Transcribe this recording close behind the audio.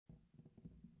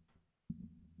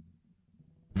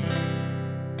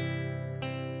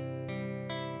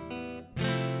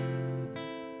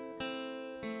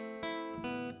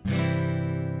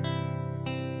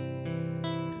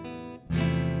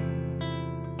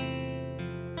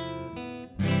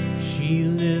She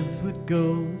lives with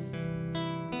ghosts,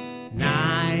 and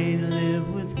I live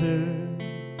with her.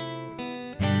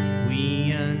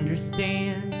 We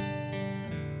understand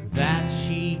that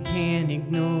she can't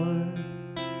ignore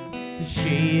the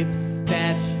shapes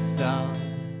that she saw,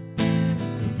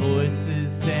 the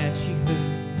voices that she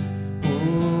heard.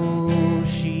 Oh,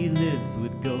 she lives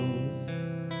with ghosts,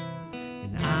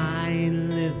 and I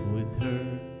live with her.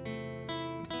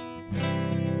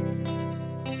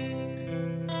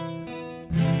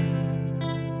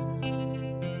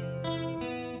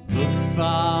 Books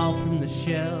fall from the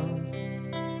shelves,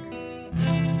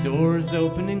 doors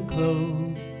open and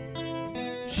close.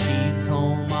 She's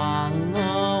home all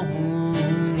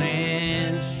alone,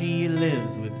 and she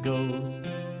lives with ghosts.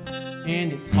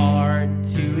 And it's hard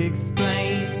to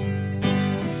explain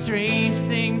the strange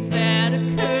things that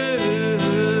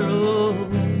occur. Oh,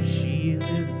 she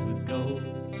lives with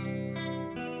ghosts,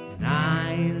 and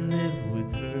I live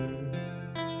with her.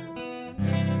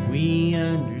 We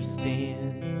understand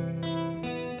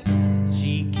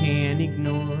she can't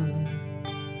ignore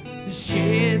the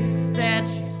shapes that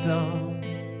she saw,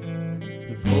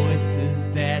 the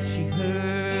voices that she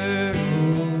heard.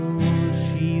 Oh,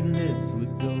 she lives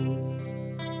with ghosts,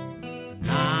 and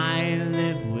I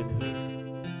live with her.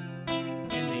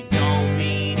 And they don't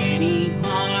mean any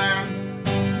harm,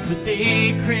 but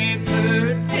they crave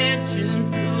her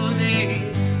attention, so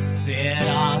they set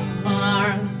off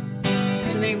alarms,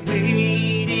 and they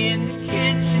wait in the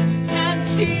kitchen, and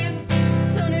she's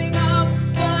turning off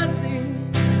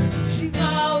buzzing. She's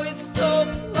always so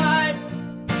polite.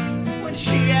 When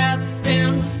she asks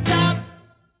them to stop,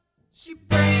 she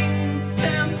brings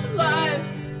them to life.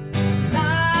 And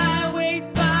I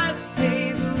wait by the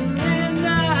table, and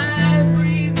I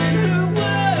breathe in her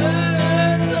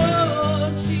words.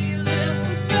 Oh, she lives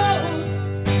with ghosts,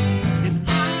 and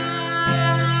I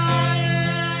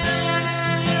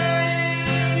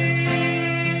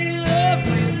live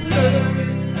with her.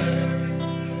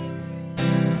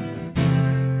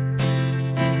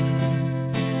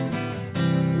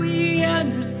 We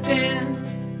understand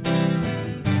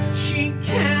she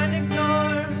can't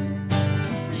ignore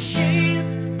the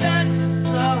shapes that she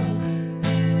saw,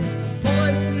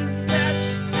 voices that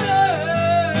she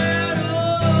heard.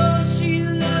 Oh, she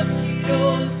loves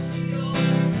ghosts.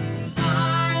 I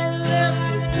live